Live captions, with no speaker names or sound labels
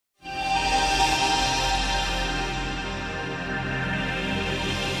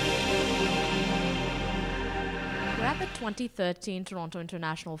2013 Toronto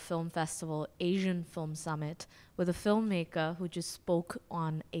International Film Festival Asian Film Summit with a filmmaker who just spoke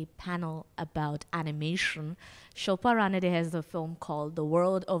on a panel about animation. Shilpa Ranade has a film called The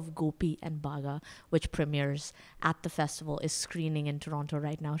World of Gopi and Bagha, which premieres at the festival, is screening in Toronto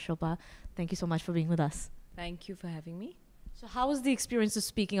right now. Shilpa, thank you so much for being with us. Thank you for having me. So how was the experience of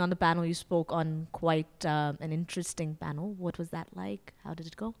speaking on the panel? You spoke on quite an interesting panel. What was that like? How did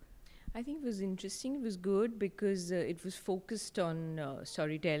it go? I think it was interesting. It was good because it was focused on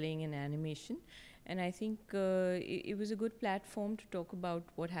storytelling and animation. And I think it was a good platform to talk about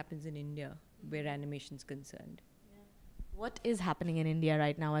what happens in India, where animation is concerned. What is happening in India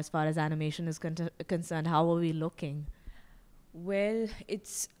right now as far as animation is concerned? How are we looking? Well,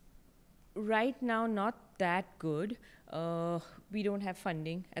 it's right now not that good. We don't have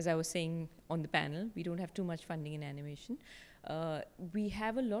funding, as I was saying on the panel. We don't have too much funding in animation. We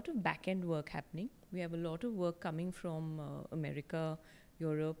have a lot of back-end work happening. We have a lot of work coming from America,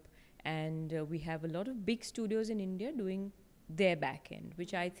 Europe, and we have a lot of big studios in India doing their back-end,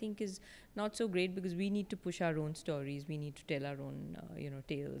 which I think is not so great because we need to push our own stories. We need to tell our own,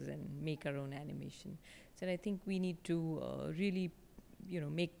 tales and make our own animation. So I think we need to really,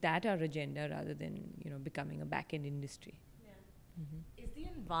 make that our agenda rather than, becoming a back-end industry. Is the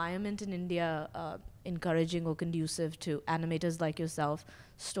environment in India encouraging or conducive to animators like yourself,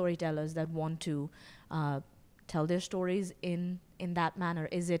 storytellers that want to tell their stories in that manner?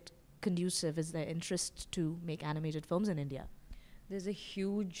 Is it conducive? Is there interest to make animated films in India? There's a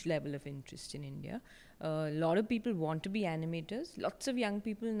huge level of interest in India. A lot of people want to be animators. Lots of young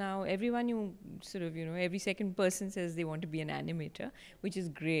people now, everyone you sort of, every second person says they want to be an animator, which is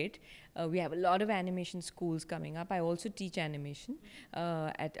great. We have a lot of animation schools coming up. I also teach animation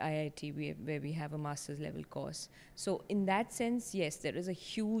at IIT, where we have a master's level course. So in that sense, yes, there is a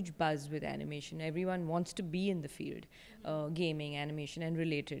huge buzz with animation. Everyone wants to be in the field, gaming, animation, and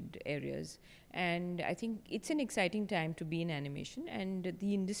related areas. And I think it's an exciting time to be in animation, and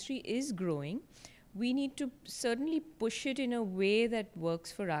the industry is growing. We need to certainly push it in a way that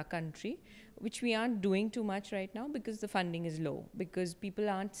works for our country, which we aren't doing too much right now because the funding is low, because people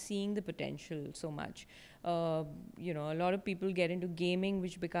aren't seeing the potential so much. A lot of people get into gaming,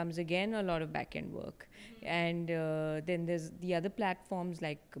 which becomes again a lot of back-end work. And then there's the other platforms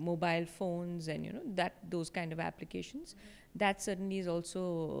like mobile phones and those kind of applications. That certainly is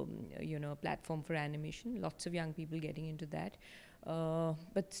also a platform for animation. Lots of young people getting into that.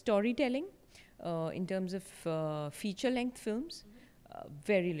 But storytelling, in terms of feature-length films,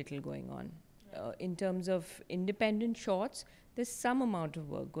 very little going on. In terms of independent shorts, there's some amount of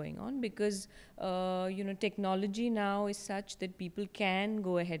work going on because technology now is such that people can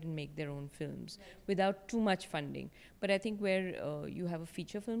go ahead and make their own films without too much funding. But I think where you have a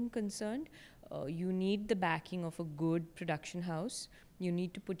feature film concerned, you need the backing of a good production house. You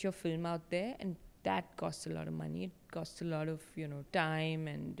need to put your film out there, and that costs a lot of money. It costs a lot of time,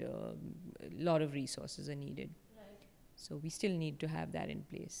 and a lot of resources are needed. Right. So we still need to have that in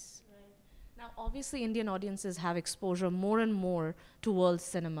place. Now, obviously, Indian audiences have exposure more and more to world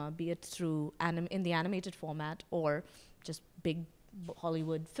cinema, be it through in the animated format or just big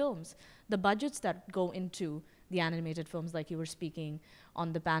Hollywood films. The budgets that go into the animated films, like you were speaking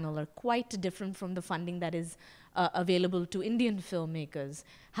on the panel, are quite different from the funding that is available to Indian filmmakers.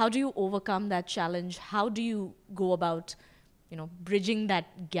 How do you overcome that challenge? How do you go about, bridging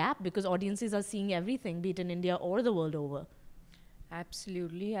that gap? Because audiences are seeing everything, be it in India or the world over.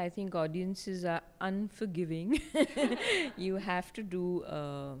 Absolutely. I think audiences are unforgiving. You have to do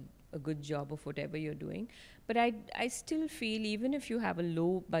a good job of whatever you're doing. But I still feel even if you have a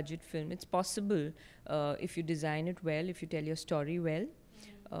low budget film, it's possible if you design it well, if you tell your story well,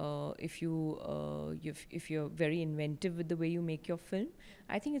 if you're very inventive with the way you make your film.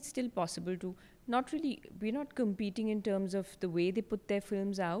 I think it's still possible to we're not competing in terms of the way they put their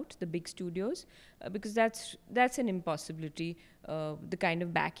films out, the big studios, because that's an impossibility. The kind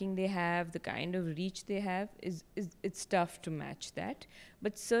of backing they have, the kind of reach they have, it's tough to match that.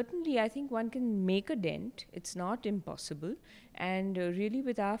 But certainly, I think one can make a dent. It's not impossible. And really,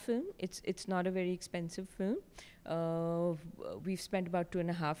 with our film, it's not a very expensive film. We've spent about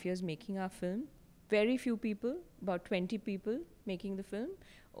 2.5 years making our film. Very few people, about 20 people, making the film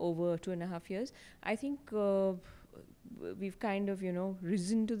over 2.5 years. I think we've kind of,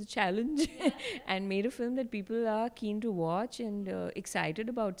 risen to the challenge and made a film that people are keen to watch and excited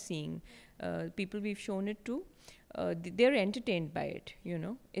about seeing. People we've shown it to, they're entertained by it,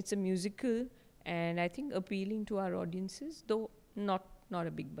 It's a musical and I think appealing to our audiences, though not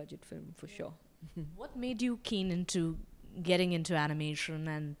a big budget film for sure. What made you keen into getting into animation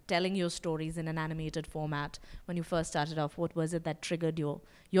and telling your stories in an animated format when you first started off? What was it that triggered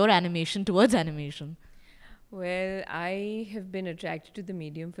your animation towards animation? Well, I have been attracted to the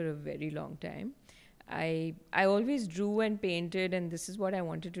medium for a very long time. I always drew and painted, and this is what I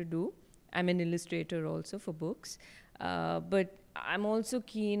wanted to do. I'm an illustrator also for books, but I'm also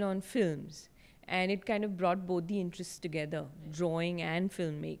keen on films, and it kind of brought both the interests together, drawing and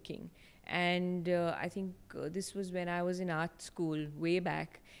filmmaking. And I think this was when I was in art school way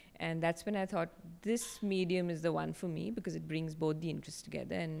back, and that's when I thought this medium is the one for me because it brings both the interests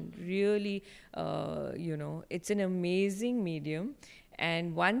together. And really, it's an amazing medium.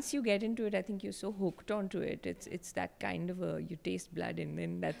 And once you get into it, I think you're so hooked onto it. It's that kind of you taste blood and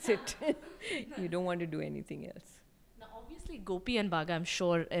then that's it. You don't want to do anything else. Now, obviously, Gopi and Bagha, I'm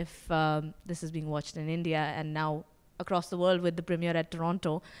sure if this is being watched in India and now across the world with the premiere at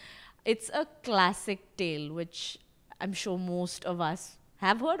Toronto, it's a classic tale which I'm sure most of us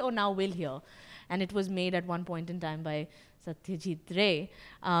have heard or now will hear. And it was made at one point in time by Satyajit Ray.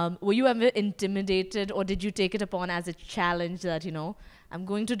 Were you ever intimidated, or did you take it upon as a challenge that, I'm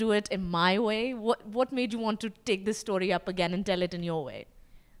going to do it in my way? What made you want to take this story up again and tell it in your way?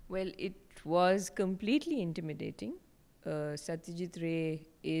 Well, it was completely intimidating. Satyajit Ray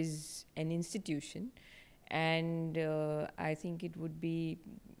is an institution, and I think it would be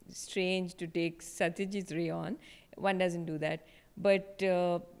strange to take Satyajit Ray on. One doesn't do that. But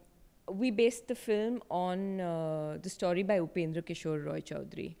we based the film on the story by Upendra Kishore Roy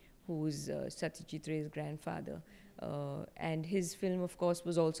Chaudhary, who's Satyajit Ray's grandfather. And his film, of course,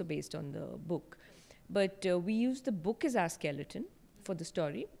 was also based on the book. But we used the book as our skeleton for the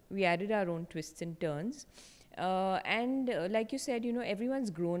story. We added our own twists and turns. Like you said,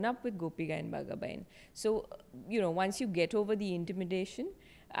 everyone's grown up with Gopi and Bagha. So, once you get over the intimidation,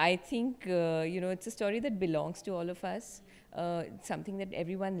 I think, it's a story that belongs to all of us. It's something that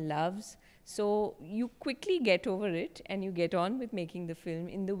everyone loves. So you quickly get over it and you get on with making the film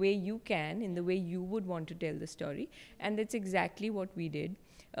in the way you can, in the way you would want to tell the story. And that's exactly what we did.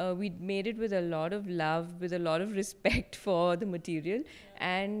 We made it with a lot of love, with a lot of respect for the material,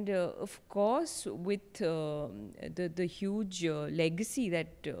 and of course with the huge legacy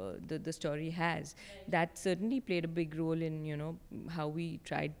that the story has. That certainly played a big role in how we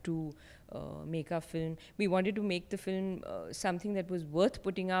tried to make our film. We wanted to make the film something that was worth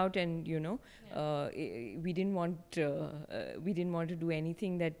putting out, and we didn't want to do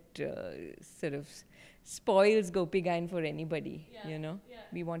anything that sort of spoils Gopi Gayan for anybody.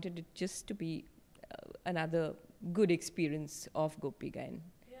 We wanted it just to be another good experience of Gopi Gayan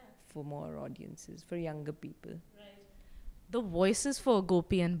for more audiences, for younger people. The voices for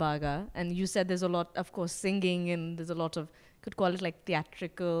Gopi and Bagha, and you said there's a lot, of course, singing, and there's a lot of, could call it like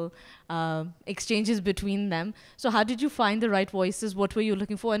theatrical exchanges between them. So how did you find the right voices? What were you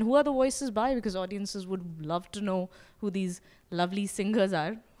looking for? And who are the voices by? Because audiences would love to know who these lovely singers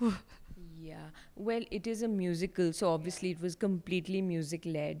are. Yeah, well, it is a musical, so obviously it was completely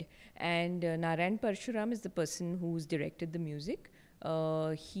music-led. And Narayan Parshuram is the person who's directed the music.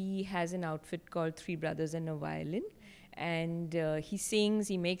 He has an outfit called Three Brothers and a Violin. And he sings,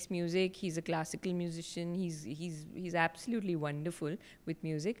 he makes music, he's a classical musician, he's absolutely wonderful with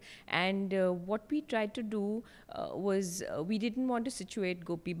music. And what we tried to do was we didn't want to situate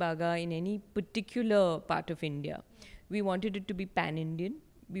Gopi Bagha in any particular part of India. We wanted it to be pan-Indian.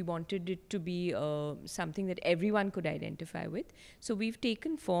 We wanted it to be something that everyone could identify with. So we've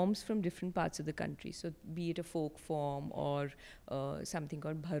taken forms from different parts of the country. So be it a folk form or something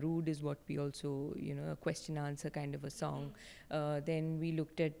called Bharood is what we also, a question answer kind of a song. Then we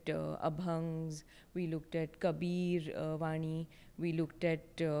looked at Abhangs, we looked at Kabir Vani, we looked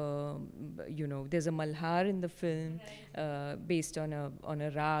at, there's a Malhar in the film based on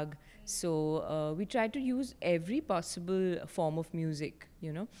a rag. So we tried to use every possible form of music,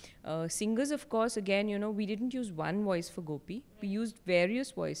 Singers, of course, again, we didn't use one voice for Gopi. We used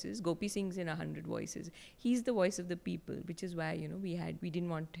various voices. Gopi sings in 100 voices. He's the voice of the people, which is why, we didn't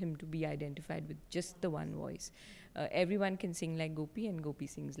want him to be identified with just the one voice. Everyone can sing like Gopi, and Gopi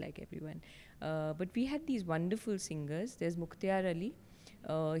sings like everyone. But we had these wonderful singers. There's Mukhtiar Ali.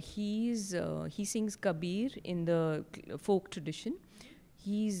 He sings Kabir in the folk tradition.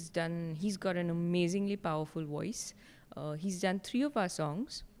 He's got an amazingly powerful voice. He's done 3 of our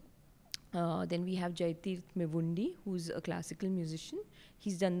songs. Then we have Jaitirth Mevundi, who's a classical musician.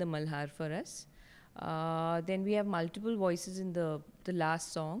 He's done the Malhar for us. Then we have multiple voices in the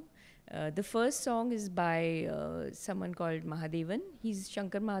last song. The first song is by someone called Mahadevan. He's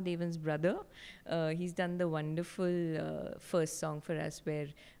Shankar Mahadevan's brother. He's done the wonderful first song for us where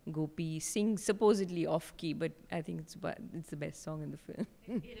Gopi sings supposedly off key, but I think it's the best song in the film.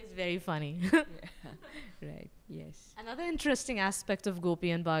 It is very funny. Right, yes. Another interesting aspect of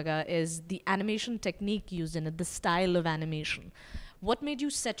Gopi and Bagha is the animation technique used in it, the style of animation. What made you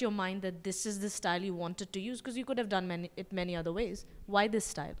set your mind that this is the style you wanted to use? Because you could have done it many other ways. Why this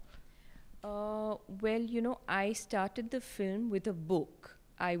style? Well, I started the film with a book.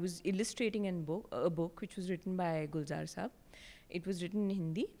 I was illustrating a book which was written by Gulzar Saab. It was written in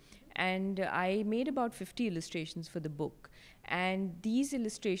Hindi, and I made about 50 illustrations for the book. And these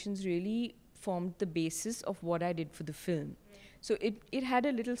illustrations really formed the basis of what I did for the film. So it had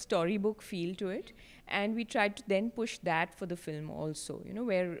a little storybook feel to it, and we tried to then push that for the film also,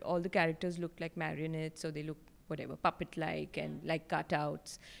 where all the characters looked like marionettes, or they looked whatever, puppet-like and like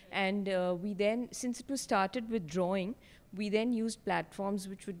cutouts. And we then, since it was started with drawing, we then used platforms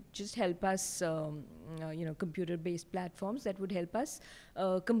which would just help us, computer-based platforms that would help us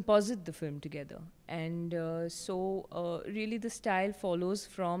composite the film together. And so really the style follows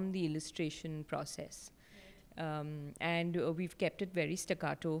from the illustration process. And we've kept it very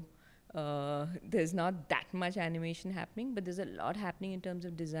staccato. There's not that much animation happening, but there's a lot happening in terms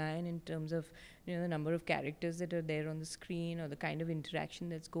of design, in terms of the number of characters that are there on the screen, or the kind of interaction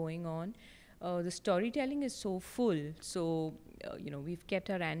that's going on. The storytelling is so full, so we've kept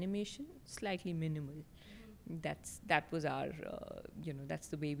our animation slightly minimal. That was our that's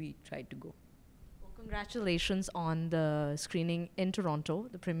the way we tried to go. Well, congratulations on the screening in Toronto,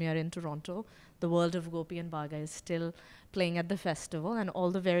 the premiere in Toronto. The world of Gopi and Bagha is still playing at the festival, and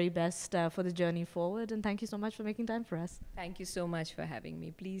all the very best for the journey forward. And thank you so much for making time for us. Thank you so much for having me.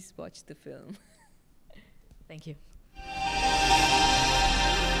 Please watch the film. Thank you.